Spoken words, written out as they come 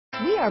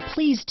We are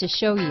pleased to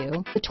show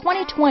you the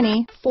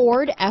 2020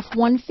 Ford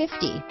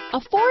F-150. A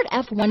Ford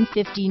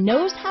F-150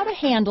 knows how to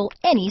handle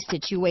any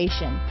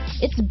situation.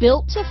 It's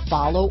built to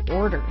follow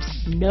orders,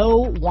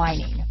 no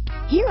whining.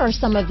 Here are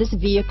some of this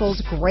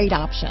vehicle's great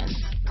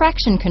options: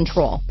 traction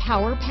control,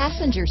 power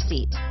passenger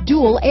seat,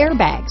 dual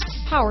airbags,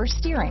 power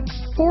steering,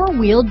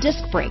 four-wheel disc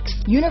brakes,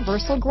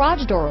 universal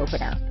garage door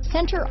opener,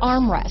 center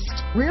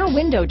armrest, rear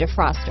window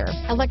defroster,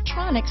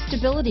 electronic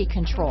stability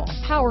control,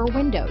 power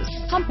windows,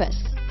 compass,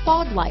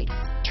 fog lights,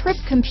 trip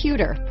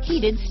computer,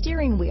 heated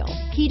steering wheel,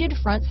 heated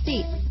front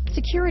seats,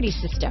 security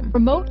system,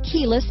 remote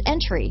keyless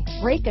entry,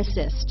 brake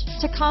assist,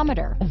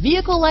 tachometer. A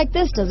vehicle like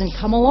this doesn't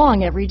come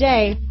along every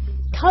day.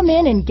 Come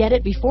in and get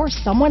it before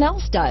someone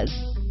else does.